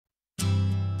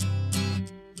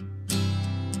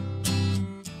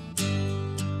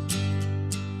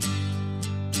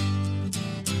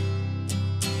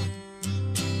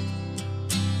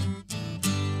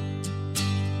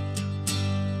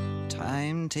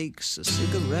takes a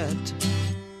cigarette,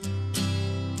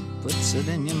 puts it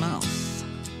in your mouth.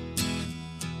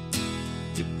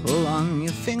 You pull on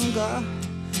your finger,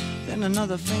 then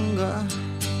another finger,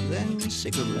 then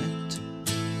cigarette.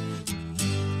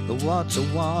 The water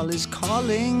wall is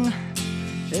calling,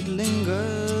 it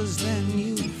lingers, then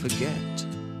you forget.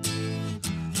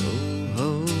 Oh,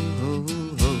 ho, ho,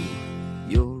 ho,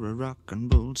 you're a rock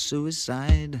and roll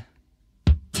suicide.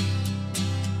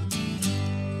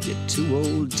 You're too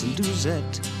old to lose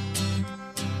it,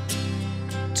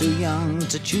 too young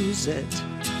to choose it,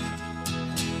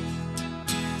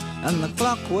 and the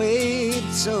clock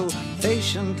waits so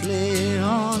patiently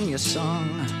on your song.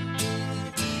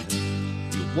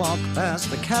 You walk past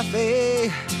the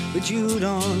cafe, but you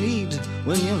don't eat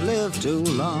when you've lived too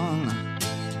long.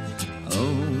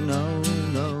 Oh no,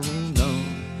 no, no,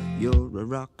 you're a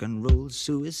rock and roll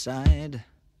suicide.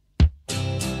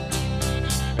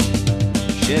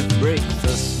 Shift breaks the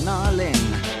snarling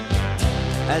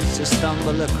as you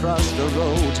stumble across the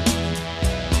road,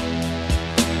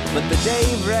 but the day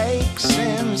breaks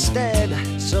instead,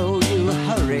 so you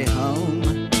hurry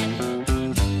home.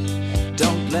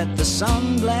 Don't let the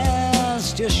sun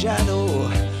blast your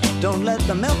shadow, don't let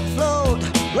the milk float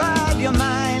rob your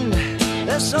mind.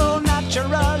 They're so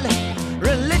natural,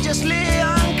 religiously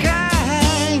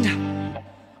unkind.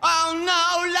 Oh no,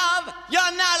 love,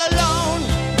 you're not alone.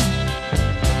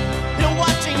 You're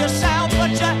watching yourself